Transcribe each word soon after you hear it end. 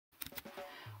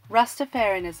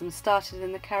Rastafarianism started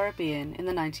in the Caribbean in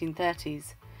the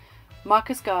 1930s.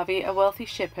 Marcus Garvey, a wealthy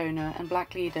ship owner and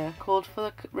black leader, called for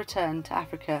the return to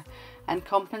Africa and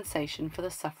compensation for the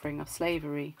suffering of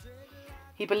slavery.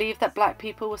 He believed that black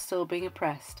people were still being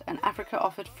oppressed, and Africa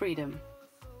offered freedom.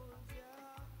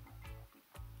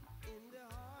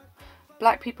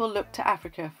 Black people looked to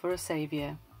Africa for a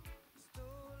saviour.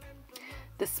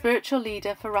 The spiritual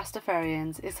leader for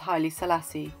Rastafarians is Haile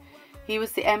Selassie. He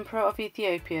was the Emperor of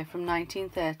Ethiopia from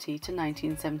 1930 to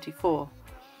 1974.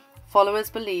 Followers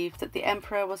believed that the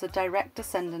emperor was a direct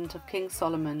descendant of King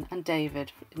Solomon and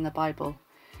David in the Bible.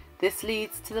 This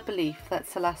leads to the belief that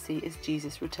Selassie is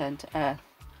Jesus returned to earth.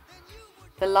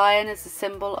 The lion is the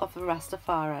symbol of the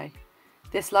Rastafari.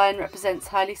 This lion represents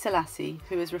Haile Selassie,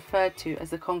 who is referred to as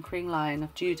the conquering lion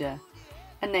of Judah,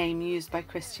 a name used by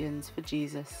Christians for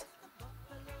Jesus.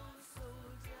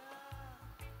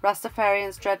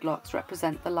 Rastafarians' dreadlocks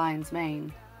represent the lion's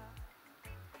mane.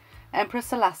 Emperor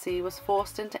Selassie was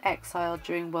forced into exile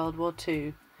during World War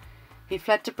II. He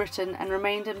fled to Britain and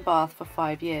remained in Bath for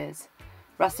 5 years.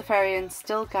 Rastafarians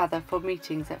still gather for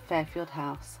meetings at Fairfield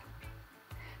House.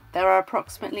 There are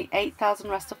approximately 8,000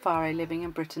 Rastafari living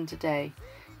in Britain today.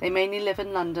 They mainly live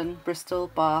in London, Bristol,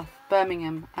 Bath,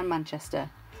 Birmingham and Manchester.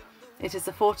 It is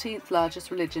the 14th largest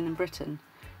religion in Britain.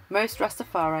 Most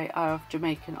Rastafari are of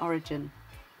Jamaican origin.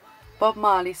 Bob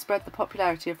Marley spread the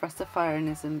popularity of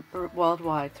Rastafarianism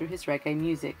worldwide through his reggae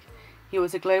music. He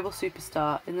was a global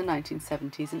superstar in the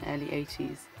 1970s and early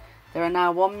 80s. There are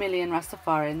now 1 million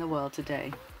Rastafari in the world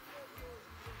today.